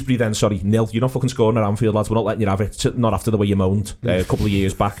 Shrewsbury then, nil. You're not fucking scoring at Anfield, lads. We're not letting you have it. Not after the way you moaned a couple of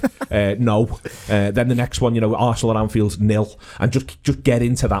years back. No. Then the next one, Arsenal at Anfield, nil. And just get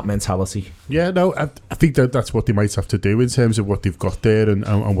into that mentality. Yeah, no, I think that's what they might have to do in terms of what they've got there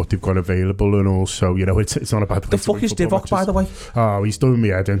and what they've got available, and also, it's not a bad place. The fuck is Divock, by the way? Oh, he's done me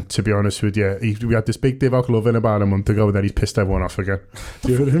head in, to be honest with you. We had this big Divock loving about a month ago, and then he's pissed everyone off again.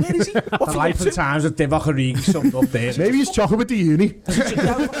 Do you know what I mean? Where is he? The life and times of Divock Origi summed up there. Maybe he's chocolate with the uni.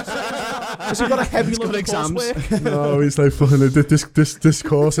 Has he got a heavy load of exams? No, he's like, fucking, this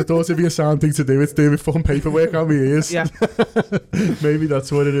course, I thought it'd be a sound thing to do. It's doing fucking paperwork on my ears. Yeah. Maybe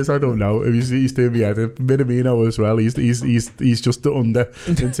that's what it is, I don't know. He's doing me head in. Minamino as well, he's just under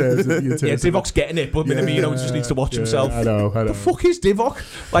in terms of... Divock's getting it, but Minamino just needs to watch himself. I know. The fuck is Divock?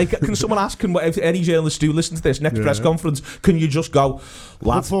 Like, can someone ask, if any journalists do listen to this next press conference, can you just go,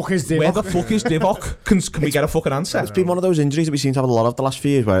 lad, where the fuck is Divock? Can we get a fucking answer? It's been one of those injuries that we seem to have a lot of the last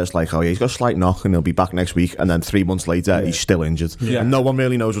few years, where it's like, oh yeah, he's got a slight knock and he'll be back next week, and then 3 months later he's still injured, and no one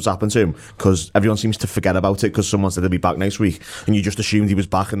really knows what's happened to him because everyone seems to forget about it because someone said he'll be back next week, and you just assumed he was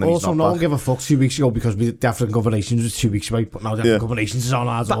back, and then also he's not no back. one gave a fuck 2 weeks ago because the African Cup of Nations was 2 weeks away, but now the African Cup of Nations is on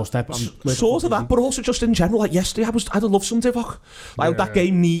our doorstep. Sort of that, but also just in general, like yesterday, I'd have loved some Divock. Like that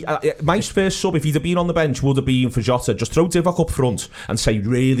game, my first sub, if he'd have been on the bench, would have been for Jota. Just throw Divock up front and say,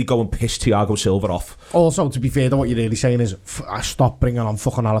 really go and piss Thiago Silva off. Also, to be fair, though, what you're really saying is, stop bringing on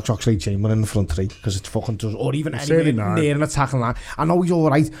fucking Alex Oxlade-Chamberlain. Koeman in the front three, because it's fucking does, or even anywhere near an attacking line. I know he's all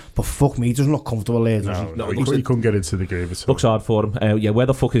right, but fuck me, he doesn't look comfortable there. No, he couldn't get into the game at all. Looks hard for him. Where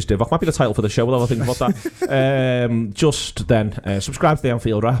the fuck is Divock? Might be the title for the show. We'll have a think about that. Just then, subscribe to the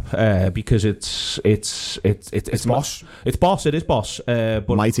Anfield app because it's boss. It's boss. It is boss. But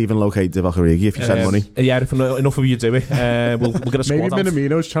might even locate Divock Origi if you send money. Yeah, if enough of you do it, we'll get a squad. Maybe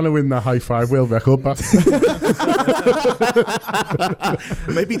Minamino's trying to win the high five world record back.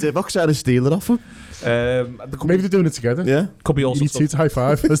 Maybe Divock's trying to steal it off him. Maybe they're doing it together. Yeah, could be also. You need two to high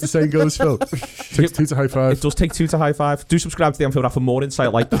five, as the saying goes, Phil. Takes two to high five. It does take two to high five. Do subscribe to the Anfield app for more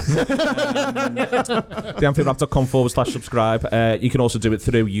insight like that. theanfieldapp.com/subscribe. You can also do it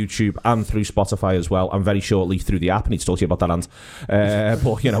through YouTube and through Spotify as well, and very shortly through the app. I need to talk to you about that, Ant.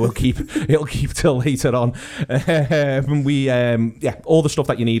 But it'll keep till later on. All the stuff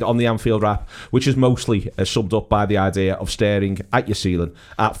that you need on the Anfield app, which is mostly summed up by the idea of staring at your ceiling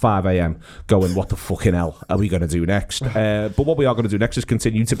at 5 a.m. going, what the fucking hell are we going to do next? But what we are going to do next is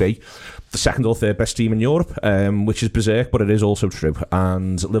continue to be the second or third best team in Europe, which is berserk, but it is also true.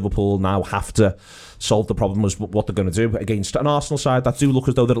 And Liverpool now have to solve the problem as what they're going to do against an Arsenal side that do look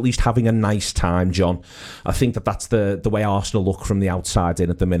as though they're at least having a nice time, John. I think that's the way Arsenal look from the outside in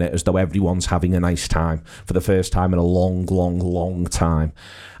at the minute, as though everyone's having a nice time for the first time in a long, long, long time.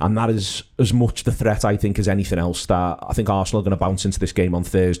 And that is as much the threat, I think, as anything else. That I think Arsenal are going to bounce into this game on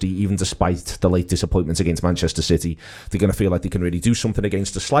Thursday, even despite the late disappointments against Manchester City. They're going to feel like they can really do something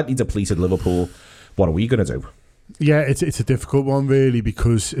against a slightly depleted Liverpool. What are we going to do? Yeah, it's a difficult one, really,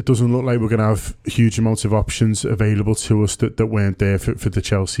 because it doesn't look like we're going to have huge amounts of options available to us that weren't there for the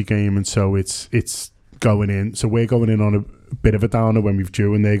Chelsea game. And so it's going in. So we're going in on a bit of a downer when we've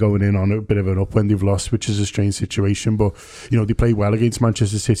drew, and they're going in on a bit of an up when they've lost, which is a strange situation. But, they played well against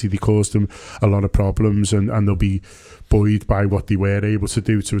Manchester City. They caused them a lot of problems, and they'll be buoyed by what they were able to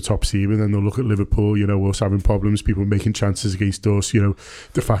do to a top team. And then they'll look at Liverpool, us having problems, people making chances against us,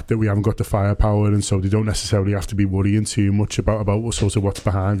 the fact that we haven't got the firepower, and so they don't necessarily have to be worrying too much about sort of what's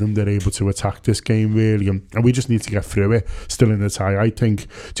behind them. They're able to attack this game, really, and we just need to get through it. Still in the tie, I think.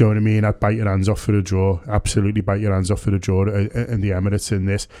 Do you know what I mean? I'd bite your hands off for a draw. Absolutely bite your hands off for a draw in the Emirates in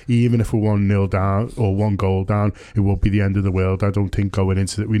this. Even if we're 1-0 down or 1 goal down, it won't be the end of the world. I don't think going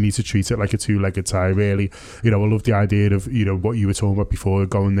into it, we need to treat it like a two-legged tie, really. I love the idea of what you were talking about before,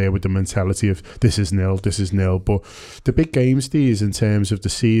 going there with the mentality of this is nil, but the big games, these in terms of the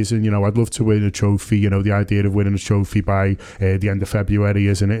season, I'd love to win a trophy. The idea of winning a trophy by the end of February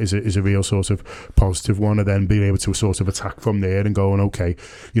is a real sort of positive one, and then being able to sort of attack from there and going, okay,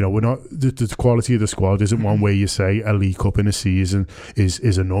 we're not the quality of the squad isn't one where you say a League Cup in a season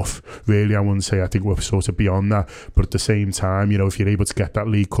is enough, really. I wouldn't say. I think we're sort of beyond that, but at the same time, if you're able to get that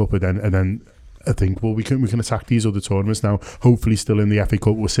League Cup and then I think, well, we can attack these other tournaments now. Hopefully still in the FA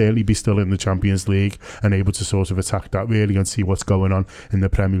Cup. We'll certainly be still in the Champions League and able to sort of attack that, really, and see what's going on in the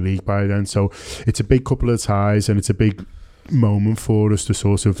Premier League by then. So it's a big couple of ties, and it's a big moment for us to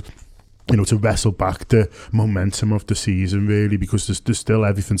sort of, to wrestle back the momentum of the season, really, because there's still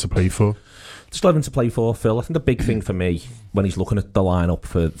everything to play for. Still having to play for, Phil. I think the big thing for me when he's looking at the lineup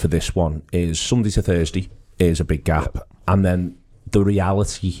for this one is Sunday to Thursday is a big gap, and then the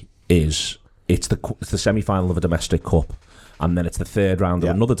reality is it's the semi-final of a domestic cup, and then it's the third round of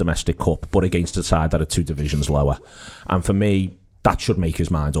another domestic cup, but against a side that are 2 divisions lower. And for me, that should make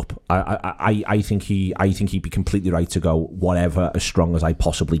his mind up. I think he'd be completely right to go whatever as strong as I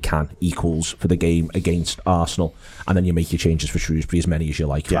possibly can equals for the game against Arsenal, and then you make your changes for Shrewsbury, as many as you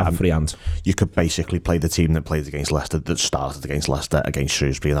like. Yeah, free hand. You could basically play the team that played against Leicester, that started against Leicester, against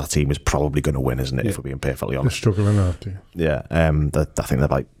Shrewsbury, and that team is probably going to win, isn't it? If we're being perfectly honest. They're struggling out, yeah. I think they're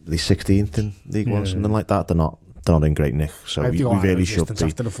like the 16th in League One, something like that. They're not in great nick, so we really should be.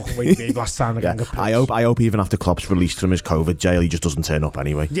 After the fucking way they last time I hope even after Klopp's released from his COVID jail, he just doesn't turn up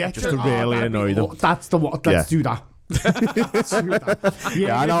anyway. Yeah, just to really annoy them. That's the what. Let's do that.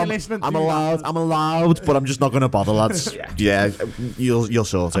 I know. I'm allowed, but I'm just not going to bother, lads. You'll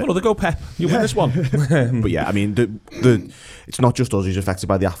sort it. Well, they go Pep. You win this one. But yeah, I mean, it's not just us who's affected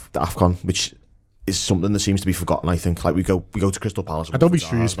by the AFCON, which is something that seems to be forgotten. I think, like we go to Crystal Palace. I don't be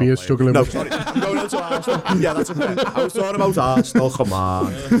Shrewsbury struggling. No, sorry, I'm going on to Arsenal. Yeah, that's okay. I was talking about Arsenal. Come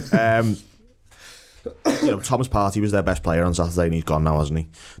on. Thomas Partey was their best player on Saturday, and he's gone now, hasn't he?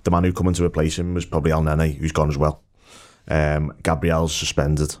 The man who come in to replace him was probably Al Nene, who's gone as well. Gabriel's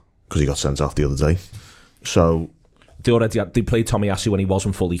suspended because he got sent off the other day. So they played Tomiyasu when he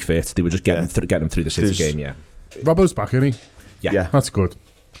wasn't fully fit. They were just getting him through the City game. Yeah, Robbo's back, isn't he? Yeah, that's good.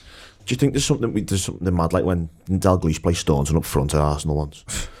 Do you think there's something mad like when Dalglish played Staunton up front at Arsenal once?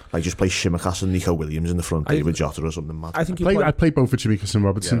 Like just play Shimicas and Nico Williams in the front, David Jota or something mad. I think I'd play both for Shimicas and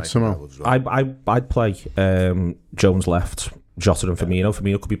Robertson somehow. I'd play Jones left, Jota and Firmino.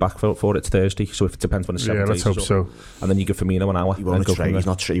 Firmino could be back for it Thursday, so if it depends when it's 7 days. Let's hope so. And then you give Firmino an hour. He won't train. He's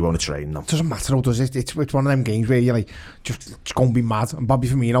not. He won't train. No. It doesn't matter how does it. It's one of them games where you're like, it's going to be mad. And Bobby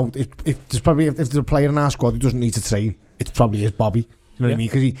Firmino, if there's a player in our squad who doesn't need to train, it's probably is Bobby. You know what I mean?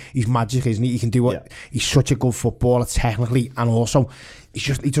 Because he's magic, isn't he? He can do what he's such a good footballer technically, and also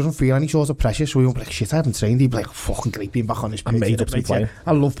he doesn't feel any sort of pressure. So he won't be like, shit, I haven't trained. He'd be like, fucking great being back on this pitch. I'm made up to be playing.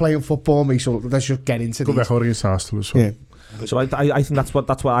 I love playing football, mate. So let's just get into Go these. back against Arsenal as well. Yeah. So I think that's what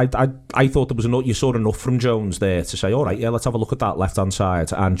I thought there was enough. You saw enough from Jones there to say, all right, let's have a look at that left hand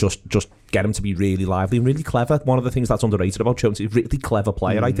side and just get him to be really lively and really clever. One of the things that's underrated about Jones, he's a really clever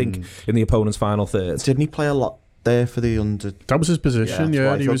player. I think in the opponent's final third. Didn't he play a lot there for the under? That was his position.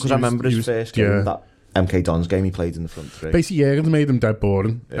 Yeah, because I remember his first game, that MK Dons game, he played in the front three. Basically, Jurgen's made him dead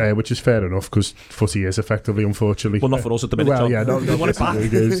boring, which is fair enough because footy is effectively, unfortunately. Well, not for us at the minute. Well, yeah, no, we want it back.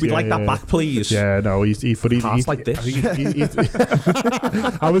 We'd like that back, please. Yeah, no, he's like this.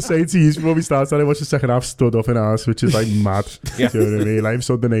 I was saying to you before we started, I watched the second half, stood up in ours, which is like mad. Do you know what I mean? Like,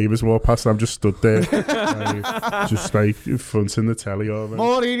 so the neighbours walk past, I'm just stood there, just like fronting the telly over.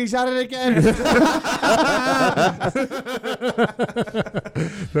 Maureen, he's at it again.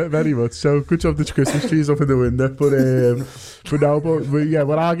 Very much. So good job, the Christmas trees up in the window. But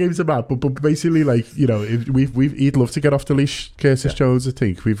our games are bad. But basically, like, you know, if he'd love to get off the leash, Curtis Jones. I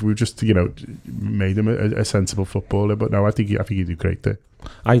think we've just, you know, made him a sensible footballer. But no, I think he'd do great there.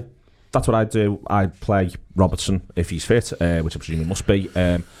 That's what I'd do. I'd play Robertson if he's fit, which I presume he must be.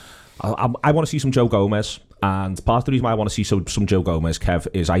 I want to see some Joe Gomez. And part of the reason why I want to see some Joe Gomez, Kev,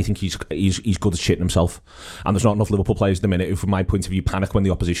 is I think he's good at shitting himself. And there's not enough Liverpool players at the minute who, from my point of view, panic when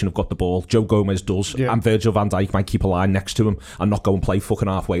the opposition have got the ball. Joe Gomez does. Yeah. And Virgil van Dijk might keep a line next to him and not go and play fucking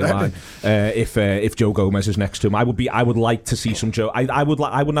halfway line if Joe Gomez is next to him. I would like to see some Joe. I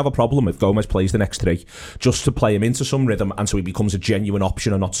wouldn't have a problem if Gomez plays the next three, just to play him into some rhythm and so he becomes a genuine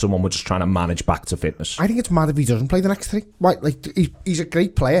option and not someone we're just trying to manage back to fitness. I think it's mad if he doesn't play the next three. Right, like he's a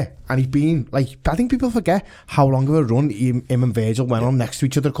great player. And he's been, like, I think people forget how long of a run him and Virgil went on next to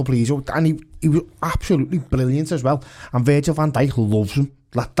each other a couple of years ago. And he was absolutely brilliant as well. And Virgil van Dijk loves him.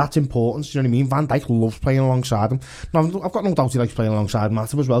 That's important, you know what I mean? Van Dijk loves playing alongside him. Now, I've got no doubt he likes playing alongside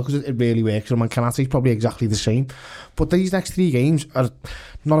Matip as well, because it really works for him. And Kanati's probably exactly the same. But these next three games are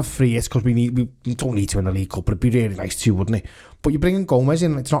not a free hit, because we don't need to win the League Cup, but it'd be really nice too, wouldn't it? But you're bringing Gomez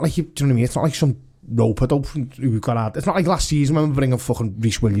in, it's not like, do you know what I mean? It's not like some rope-a-dope we've got out. It's not like last season when we were bringing fucking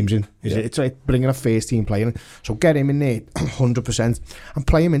Reece Williams in. It's like bringing a first team player in. So get him in there 100% and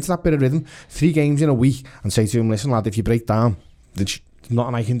play him into that bit of rhythm. 3 games in a week and say to him, listen lad, if you break down, there's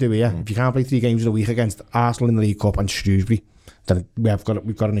nothing I can do here. If you can't play 3 games in a week against Arsenal in the League Cup and Shrewsbury, then we've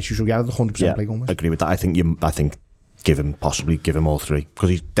got an issue. So yeah, 100% play Gomez. I agree with that. I think give him all 3, because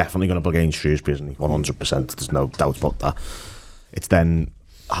he's definitely going to play against Shrewsbury, isn't he? 100%. There's no doubt about that. It's then,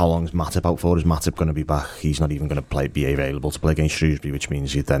 how long is Matip out for? Is Matip going to be back? He's not even going to be available to play against Shrewsbury, which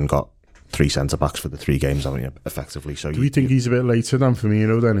means you've then got 3 centre-backs for the 3 games, haven't you, effectively. So do you think he's a bit later than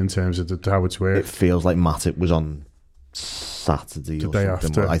Firmino then, in terms of how it's worked? It feels like Matip was on Saturday the or day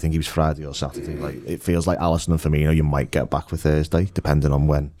something. after. I think he was Friday or Saturday. Like, it feels like Alisson and Firmino you might get back for Thursday, depending on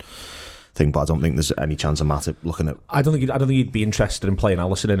when thing, but I don't think there's any chance of Matip looking at. I don't think he'd be interested in playing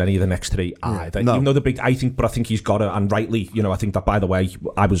Alisson in any of the next 3 either. No. Even though I think he's got it, and rightly, you know, I think that, by the way,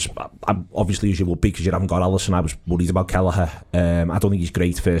 I'm obviously, as you will be, because you haven't got Alisson, I was worried about Kelleher. I don't think he's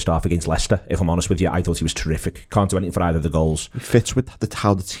great first half against Leicester, if I'm honest with you. I thought he was terrific. Can't do anything for either of the goals. He fits with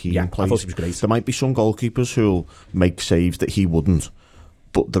how the team plays. I thought he was great. There might be some goalkeepers who'll make saves that he wouldn't,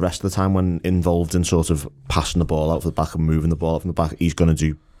 but the rest of the time when involved in sort of passing the ball out for the back and moving the ball out from the back, he's going to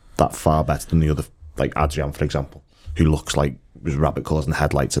do that far better than the other, like Adrian, for example, who looks like his rabbit colours and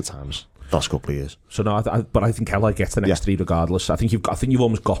headlights at times. Last couple of years. So no, but I think Kelleher gets the next 3 regardless. I think you've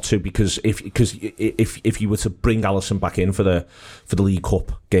almost got to, because if you were to bring Alisson back in for the League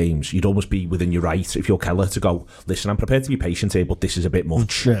Cup games, you'd almost be within your right, if you're Kelleher, to go, listen, I'm prepared to be patient here, but this is a bit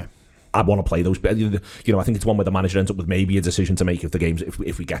much. Yeah. I want to play those. You know, I think it's one where the manager ends up with maybe a decision to make if the games,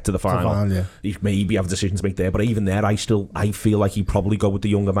 if we get to the final, he maybe have a decision to make there. But even there, I feel like he'd probably go with the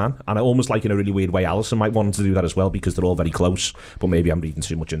younger man, and I almost, like, in a really weird way, Alisson might want to do that as well, because they're all very close. But maybe I'm reading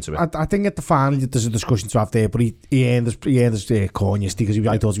too much into it. I think at the final there's a discussion to have there, but he earned his corn yesterday, because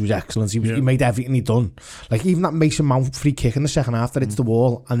I thought he was excellent. He made everything he done. Like, even that Mason Mount free kick in the second half that hits the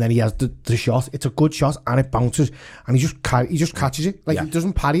wall, and then he has the shot. It's a good shot, and it bounces, and he just catches it. Like, he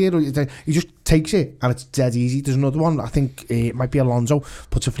doesn't parry it. He just takes it, and it's dead easy. There's another one, I think it might be Alonso,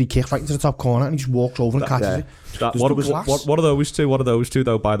 puts a free kick right into the top corner, and he just walks over and catches it. One of those two,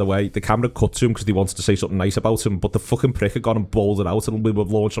 though, by the way, the camera cut to him because they wanted to say something nice about him, but the fucking prick had gone and bowled it out, and we were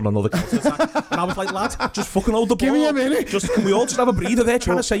launched on another counter attack. And I was like, lad, just fucking hold the ball. Give me a minute. Can we all just have a breather there,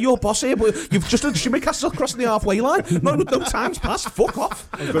 trying to say you're boss here, but you've just done shimmy castles crossing the halfway line. No time's passed. Fuck off.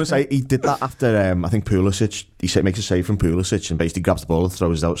 I was going to say, he did that after, I think Pulisic, makes a save from Pulisic and basically grabs the ball and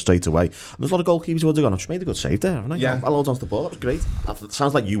throws it out straight away. And there's a lot of goalkeepers who would have gone, I've just made a good save there, haven't I? Yeah. I'll hold on to the ball, that was great. It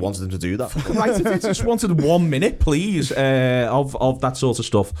sounds like you wanted him to do that. Right, I just wanted 1 minute, please, of that sort of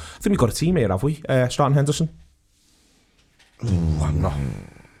stuff. I think we've got a team here, have we? Starting Henderson? I'm not.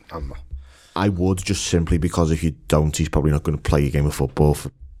 I would, just simply because if you don't, he's probably not going to play a game of football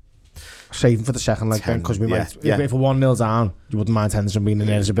for... Save him for the second leg then, because we might. If we're 1-0 down, you wouldn't mind Henderson being in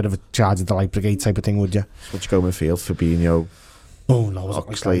there as a bit of a charge of the light brigade type of thing, would you? Would you go midfield? Fabinho,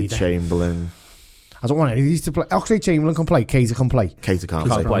 Oxlade-Chamberlain. I don't want any of these to play. Oxlade-Chamberlain can play, Keita can play. Keita can't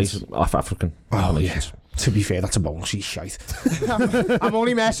play. African. Oh, yeah. To be fair, that's a bonus. She's shite. I'm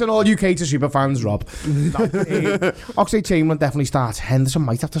only messing all you Keita super fans, Rob. Oxlade-Chamberlain definitely starts. Henderson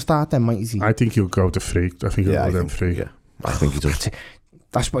might have to start then, might he? I think he'll go to free. I think he'll go them free. Yeah, I think he does.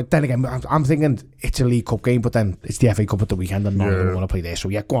 Then again, I'm thinking it's a League Cup game, but then it's the FA Cup at the weekend and none of them want to play there. So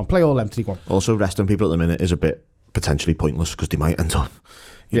yeah, go on, play all them 3, go on. Also, resting people at the minute is a bit potentially pointless because they might end up...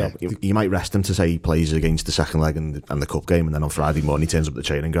 You might rest him to say he plays against the second leg and the cup game, and then on Friday morning he turns up at the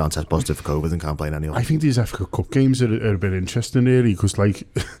training ground, tests positive for COVID and can't play in any of them. I think these FA Cup games are a bit interesting really, because like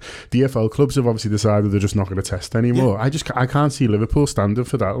the EFL clubs have obviously decided they're just not going to test anymore. I can't see Liverpool standing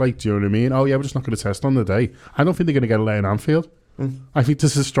for that. Like, do you know what I mean? Oh yeah, we're just not going to test on the day. I don't think they're going to get a lay in Anfield. I think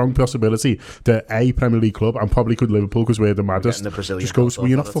there's a strong possibility that a Premier League club, and probably could Liverpool because we're the maddest, just goes, well,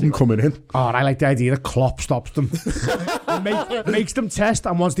 you're not fucking coming in. Oh, I like the idea that Klopp stops them. makes them test,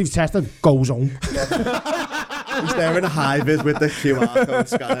 and once they've tested, goes home. He's there in a high-vis with the QR code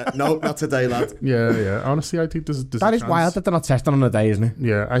scanner. No, not today, lad. Yeah. Honestly, I think there's that is wild that they're not testing on a day, isn't it?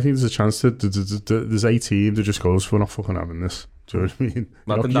 Yeah, I think there's a chance that there's a team that just goes, we're not fucking having this. Do you know what I mean?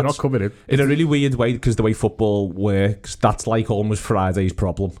 You're not coming in. In a really weird way, because the way football works, that's like almost Friday's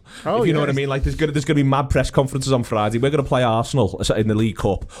problem. If you know what I mean? Like there's going to be mad press conferences on Friday. We're going to play Arsenal in the League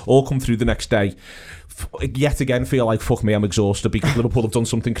Cup, all come through the next day. Yet again feel like fuck me, I'm exhausted because Liverpool have done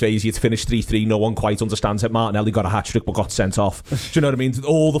something crazy. It's finished 3-3. No one quite understands it. Martinelli got a hat-trick but got sent off. Do you know what I mean?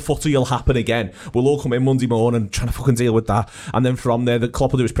 All the footy will happen again. We'll all come in Monday morning trying to fucking deal with that, and then from there the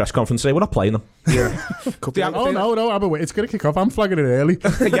Klopp will do his press conference and say we're not playing them. No, it's going to kick off. I'm flagging it early.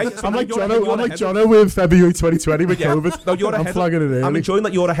 I'm like Jono with February 2020 with COVID. No, you're I'm ahead. flagging it early. I'm enjoying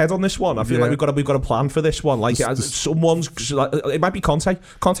that you're ahead on this one. I feel like we've got a plan for this one. Like it might be Conte.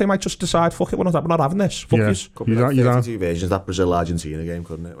 Conte might just decide, fuck it, we're not having this. Fuck this. Could be like 32 versions of that Brazil-Argentina game,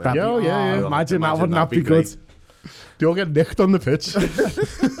 couldn't it? Imagine that wouldn't be good. They all get nicked on the pitch.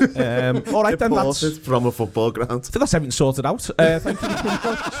 All right, then that's from a football ground. So that's everything sorted out. Thank you.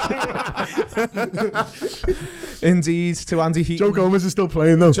 Indeed, to Andy Heaton. Joe Gomez is still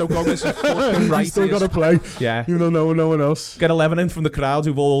playing though. Joe Gomez is fucking right. He's still got to play. Yeah. Even though no one else. Get 11 in from the crowd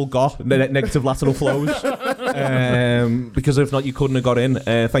who've all got negative lateral flows. Because if not, you couldn't have got in.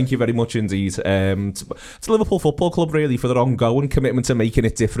 Thank you very much indeed. It's Liverpool Football Club really for their ongoing commitment to making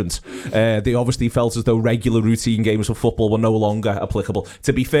it different. They obviously felt as though regular routine games of football were no longer applicable.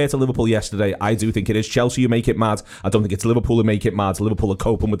 To be fair to Liverpool yesterday, I do think it is Chelsea who make it mad. I don't think it's Liverpool who make it mad. Liverpool are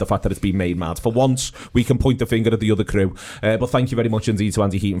coping with the fact that it's been made mad. For once, we can point the finger at the other crew. But thank you very much indeed to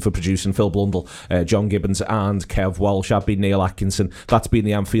Andy Heaton for producing, Phil Blundell, John Gibbons and Kev Walsh. I've been Neil Atkinson. That's been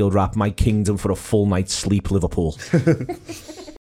the Anfield Wrap. My kingdom for a full night's sleep, Liverpool.